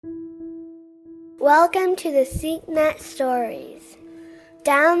Welcome to the SeekNet Stories.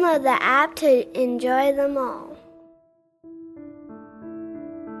 Download the app to enjoy them all.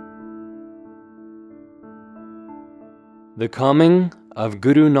 The Coming of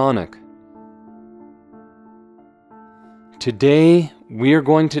Guru Nanak. Today, we are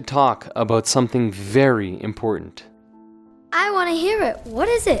going to talk about something very important. I want to hear it. What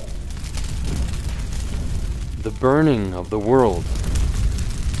is it? The burning of the world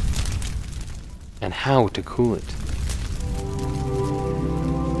and how to cool it.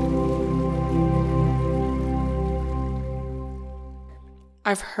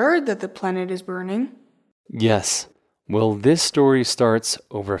 I've heard that the planet is burning. Yes, well, this story starts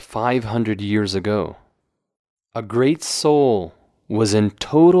over 500 years ago. A great soul was in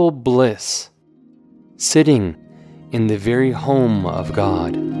total bliss, sitting in the very home of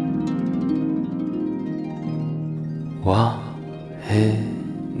God. Waheguru,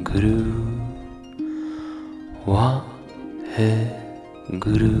 Waheguru,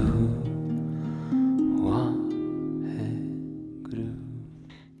 Waheguru.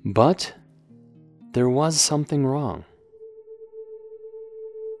 But there was something wrong.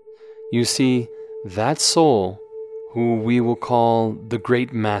 You see, that soul, who we will call the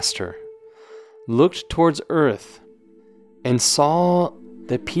Great Master, looked towards earth and saw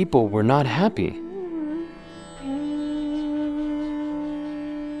that people were not happy.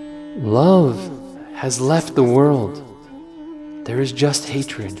 Love has left the world. There is just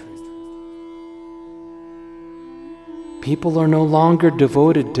hatred. People are no longer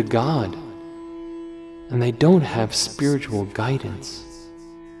devoted to God, and they don't have spiritual guidance.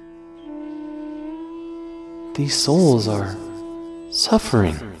 These souls are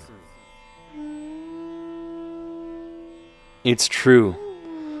suffering. It's true.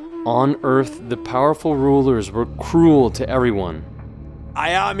 On earth, the powerful rulers were cruel to everyone.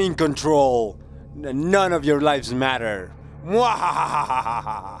 I am in control. None of your lives matter.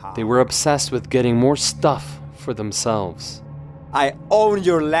 They were obsessed with getting more stuff for themselves. I own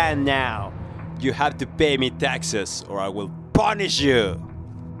your land now. You have to pay me taxes or I will punish you.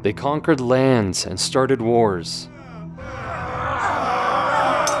 They conquered lands and started wars.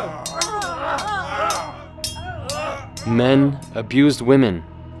 Men abused women.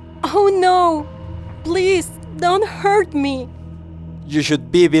 Oh no! Please, don't hurt me! You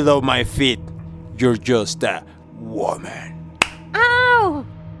should be below my feet. You're just a woman. Ow!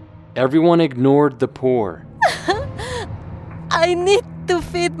 Everyone ignored the poor. I need to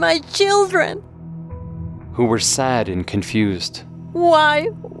feed my children. Who were sad and confused. Why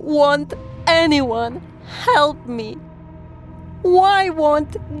won't anyone help me? Why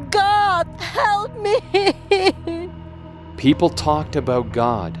won't God help me? People talked about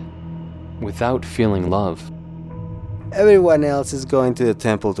God without feeling love. Everyone else is going to the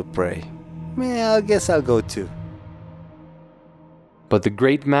temple to pray. I guess I'll go too. But the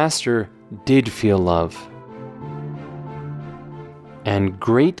Great Master did feel love and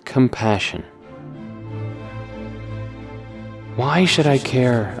great compassion. Why should I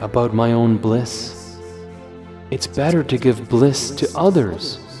care about my own bliss? It's better to give bliss to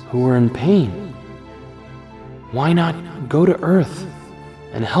others who are in pain. Why not go to earth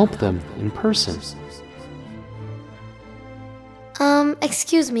and help them in person?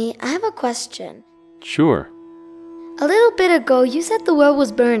 Excuse me, I have a question. Sure. A little bit ago, you said the world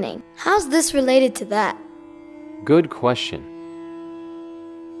was burning. How's this related to that? Good question.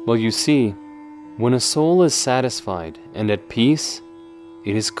 Well, you see, when a soul is satisfied and at peace,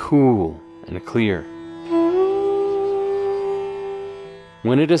 it is cool and clear.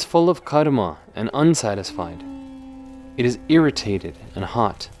 When it is full of karma and unsatisfied, it is irritated and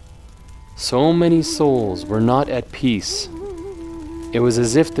hot. So many souls were not at peace. It was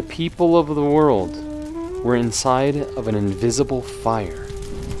as if the people of the world were inside of an invisible fire.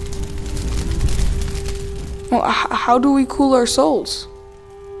 Well, how do we cool our souls?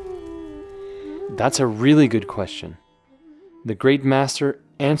 That's a really good question. The Great Master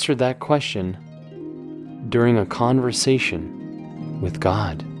answered that question during a conversation with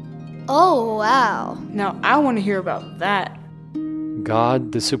God. Oh, wow. Now I want to hear about that.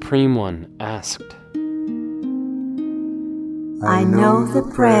 God, the Supreme One, asked, I know the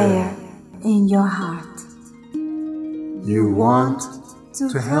prayer in your heart. You want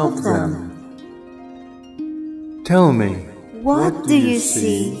to help them. Tell me, what do you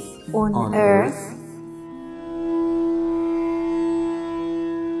see on earth?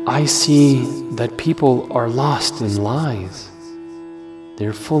 I see that people are lost in lies.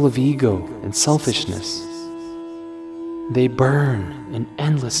 They're full of ego and selfishness. They burn in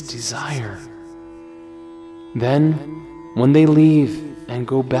endless desire. Then when they leave and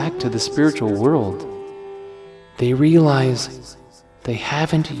go back to the spiritual world, they realize they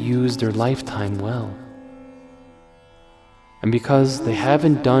haven't used their lifetime well. And because they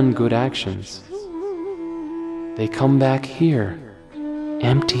haven't done good actions, they come back here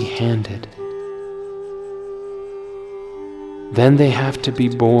empty-handed. Then they have to be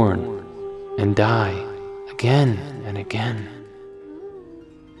born and die again and again.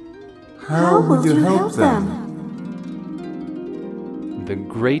 How would you help them? The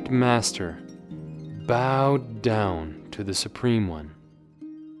great master bowed down to the Supreme One.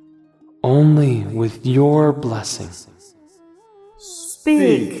 Only with your blessing.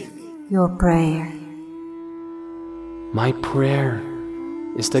 Speak your prayer. My prayer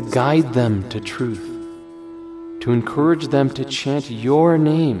is to guide them to truth, to encourage them to chant your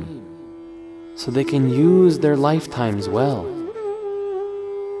name so they can use their lifetimes well,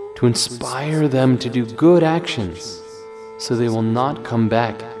 to inspire them to do good actions so they will not come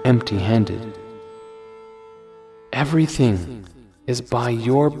back empty-handed. Everything is by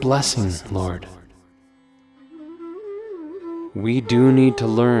your blessing, Lord. We do need to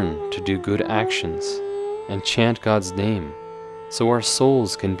learn to do good actions and chant God's name so our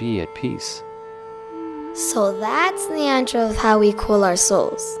souls can be at peace. So that's the answer of how we cool our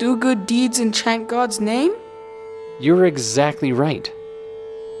souls. Do good deeds and chant God's name? You're exactly right.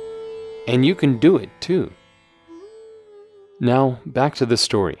 And you can do it too. Now, back to the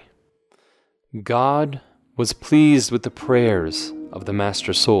story. God was pleased with the prayers of the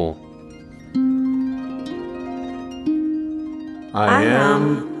Master Soul. I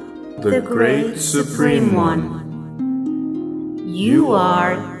am the great Supreme One. You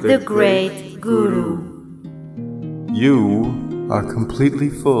are the great Guru. You are completely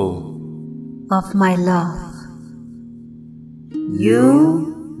full Of my love.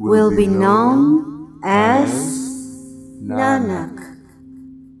 You will be known as Nanak.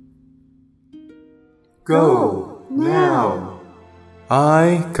 Go now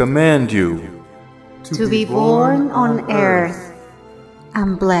I command you to be born on earth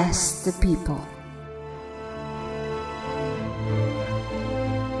and bless the people.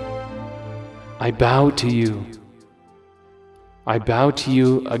 I bow to you. I bow to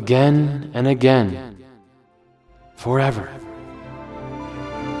you again and again, forever.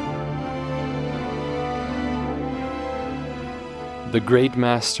 The great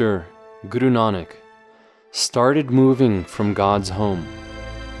master, Guru Nanak, started moving from God's home.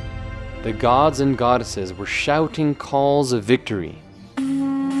 The gods and goddesses were shouting calls of victory.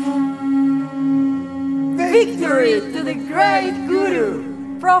 Victory to the great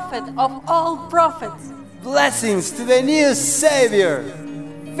Guru, prophet of all prophets. Blessings to the new Savior!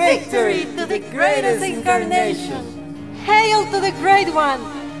 Victory to the greatest incarnation. Hail to the Great One!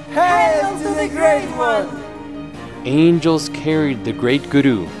 Hail to the Great One! Angels carried the great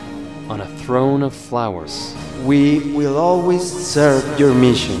Guru on a throne of flowers. We will always serve your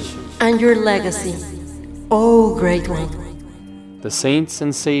mission And your legacy, O Great One. The saints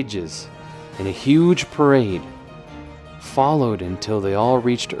and sages, in a huge parade, followed until they all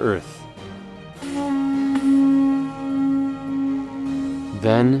reached Earth.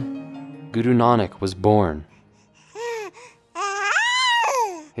 Then Guru Nanak was born.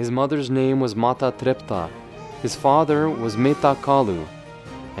 His mother's name was Mata Tripta, his father was Meta Kalu,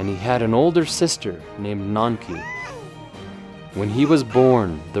 and he had an older sister named Nanki. When he was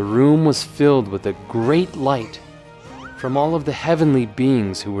born, the room was filled with a great light from all of the heavenly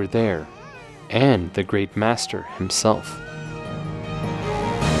beings who were there, and the great master himself.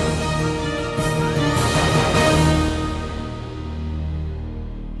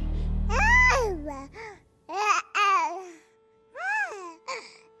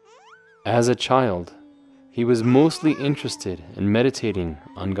 As a child, he was mostly interested in meditating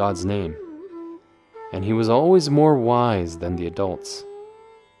on God's name, and he was always more wise than the adults.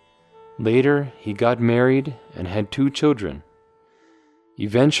 Later, he got married and had 2 children.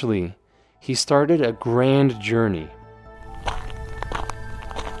 Eventually, he started a grand journey.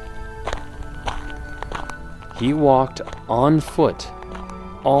 He walked on foot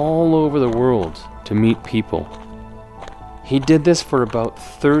all over the world to meet people. He did this for about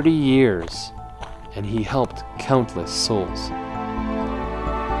 30 years, and he helped countless souls.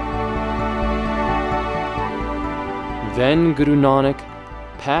 Then Guru Nanak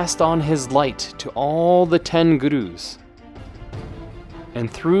passed on his light to all the 10 Gurus, and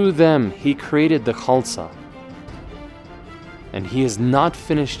through them he created the Khalsa. And he is not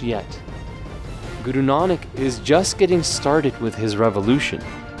finished yet. Guru Nanak is just getting started with his revolution,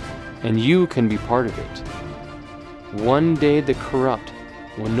 and you can be part of it. One day the corrupt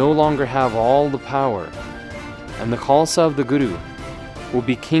will no longer have all the power, and the Khalsa of the Guru will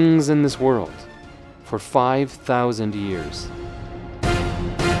be kings in this world for 5,000 years.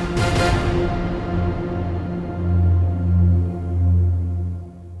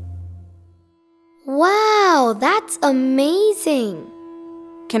 Wow, that's amazing.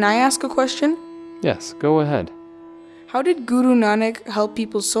 Can I ask a question? Yes, go ahead. How did Guru Nanak help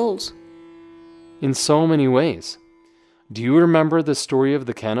people's souls? In so many ways. Do you remember the story of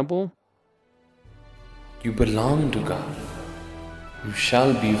the cannibal? You belong to God. You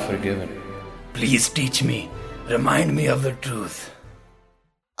shall be forgiven. Please teach me. Remind me of the truth.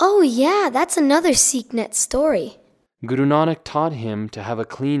 Oh yeah, that's another SeekNet story. Guru Nanak taught him to have a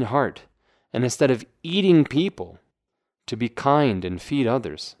clean heart, and instead of eating people, to be kind and feed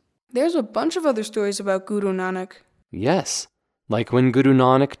others. There's a bunch of other stories about Guru Nanak. Yes, like when Guru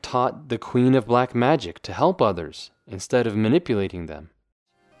Nanak taught the Queen of Black Magic to help others instead of manipulating them.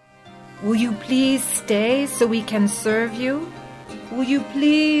 Will you please stay so we can serve you? Will you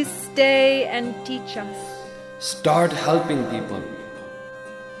please stay and teach us? Start helping people.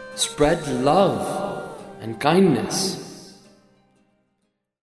 Spread love and kindness.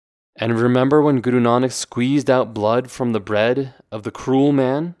 And remember when Guru Nanak squeezed out blood from the bread of the cruel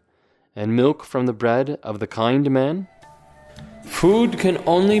man and milk from the bread of the kind man? Food can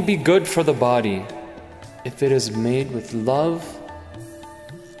only be good for the body if it is made with love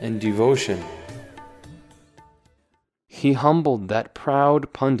and devotion. He humbled that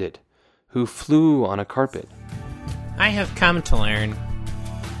proud pundit who flew on a carpet. I have come to learn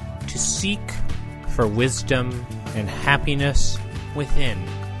to seek for wisdom and happiness within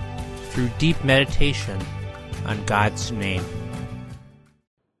through deep meditation on God's name.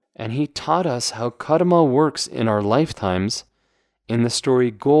 And he taught us how karma works in our lifetimes in the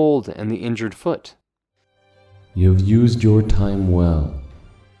story Gold and the Injured Foot. You have used your time well.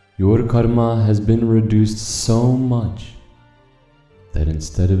 Your karma has been reduced so much that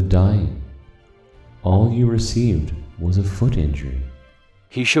instead of dying, all you received was a foot injury.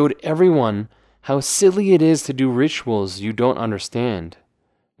 He showed everyone how silly it is to do rituals you don't understand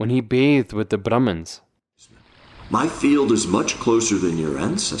when he bathed with the Brahmins. My field is much closer than your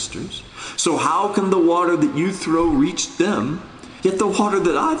ancestors. So how can the water that you throw reach them, yet the water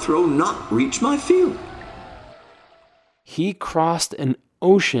that I throw not reach my field? He crossed an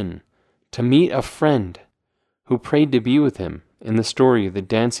ocean to meet a friend who prayed to be with him in the story of the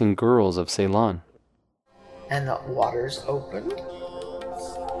dancing girls of Ceylon. And the waters opened, and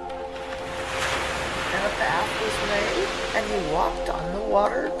a path was made, and he walked on the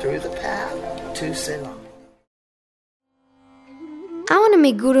water through the path to Ceylon. I want to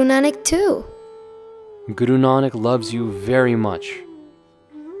meet Guru Nanak too. Guru Nanak loves you very much.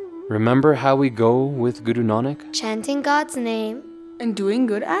 Remember how we go with Guru Nanak? Chanting God's name and doing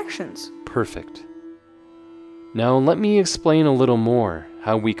good actions. Perfect. Now let me explain a little more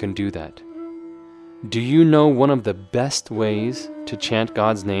how we can do that. Do you know one of the best ways to chant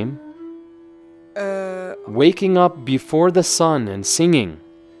God's name? Waking up before the sun and singing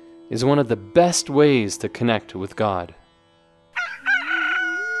is one of the best ways to connect with God.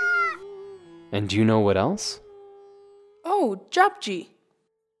 And do you know what else? Oh, Japji.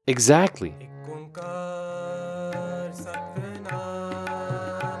 Exactly.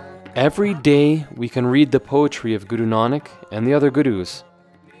 Every day we can read the poetry of Guru Nanak and the other Gurus,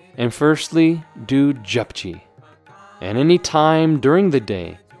 and firstly do Japji. And any time during the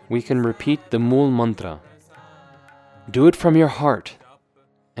day we can repeat the Mool Mantra. Do it from your heart,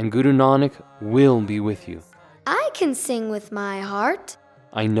 and Guru Nanak will be with you. I can sing with my heart.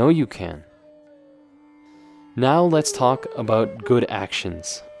 I know you can. Now let's talk about good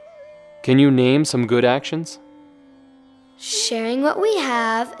actions. Can you name some good actions? Sharing what we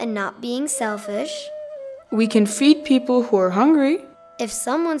have and not being selfish. We can feed people who are hungry. If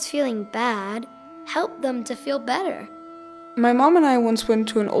someone's feeling bad, help them to feel better. My mom and I once went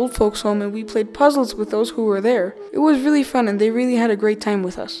to an old folks home and we played puzzles with those who were there. It was really fun and they really had a great time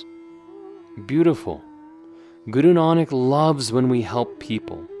with us. Beautiful. Guru Nanak loves when we help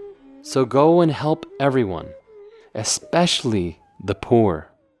people. So go and help everyone, especially the poor.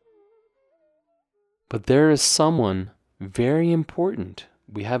 But there is someone very important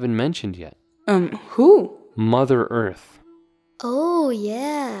we haven't mentioned yet. Who? Mother Earth. Oh,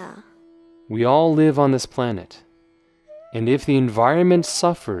 yeah. We all live on this planet. And if the environment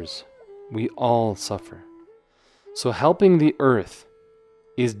suffers, we all suffer. So helping the earth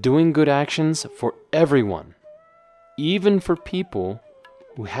is doing good actions for everyone, even for people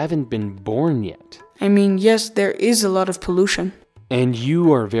who haven't been born yet. I mean, yes, there is a lot of pollution. And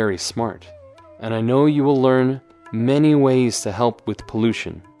you are very smart. And I know you will learn many ways to help with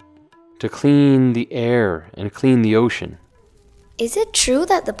pollution, to clean the air and clean the ocean. Is it true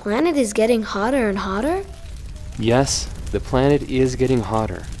that the planet is getting hotter and hotter? Yes, the planet is getting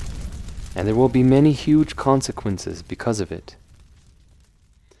hotter, and there will be many huge consequences because of it.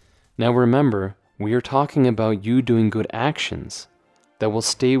 Now remember, we are talking about you doing good actions that will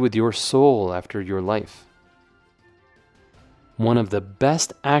stay with your soul after your life. One of the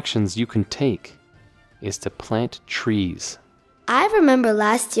best actions you can take is to plant trees. I remember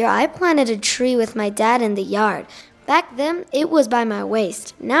last year I planted a tree with my dad in the yard. Back then, it was by my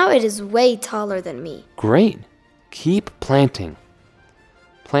waist. Now it is way taller than me. Great! Keep planting.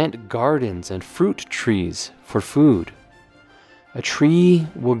 Plant gardens and fruit trees for food. A tree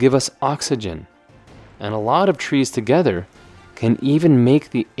will give us oxygen, and a lot of trees together can even make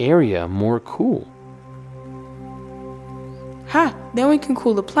the area more cool. Ha! Then we can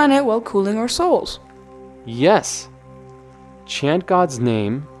cool the planet while cooling our souls. Yes! Chant God's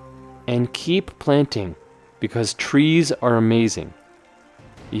name and keep planting, because trees are amazing.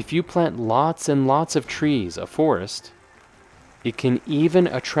 If you plant lots and lots of trees, a forest, it can even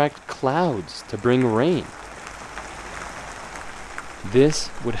attract clouds to bring rain. This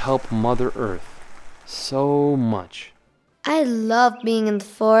would help Mother Earth so much. I love being in the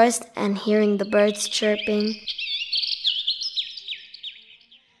forest and hearing the birds chirping.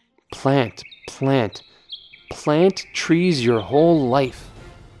 Plant trees your whole life.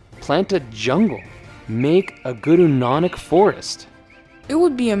 Plant a jungle. Make a Guru Nanak forest. It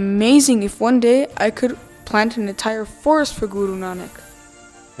would be amazing if one day I could plant an entire forest for Guru Nanak.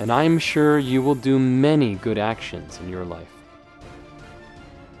 And I'm sure you will do many good actions in your life.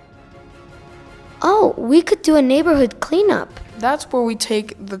 Oh, we could do a neighborhood cleanup. That's where we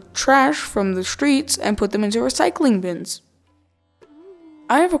take the trash from the streets and put them into recycling bins.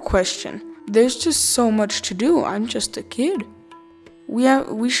 I have a question. There's just so much to do. I'm just a kid.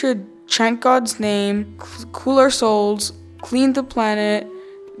 We should chant God's name, cool our souls, clean the planet,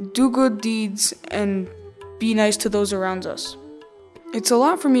 do good deeds, and be nice to those around us. It's a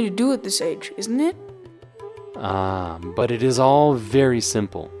lot for me to do at this age, isn't it? But it is all very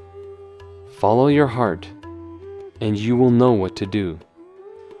simple. Follow your heart, and you will know what to do.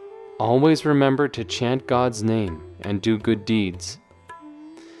 Always remember to chant God's name and do good deeds.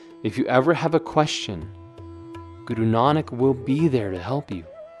 If you ever have a question, Guru Nanak will be there to help you.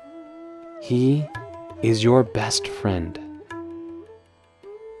 He is your best friend.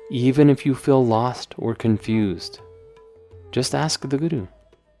 Even if you feel lost or confused, just ask the Guru.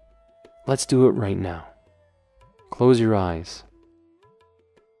 Let's do it right now. Close your eyes.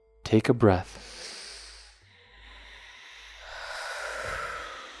 Take a breath.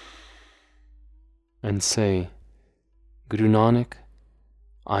 And say, Guru Nanak,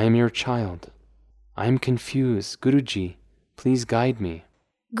 I am your child. I am confused. Guruji, please guide me.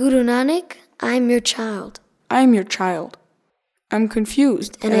 Guru Nanak, I am your child. I am your child. I'm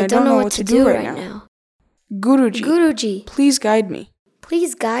confused and I don't know what to do right now. Guruji, please guide me.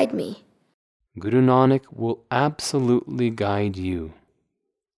 Please guide me. Guru Nanak will absolutely guide you.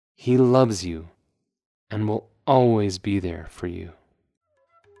 He loves you and will always be there for you.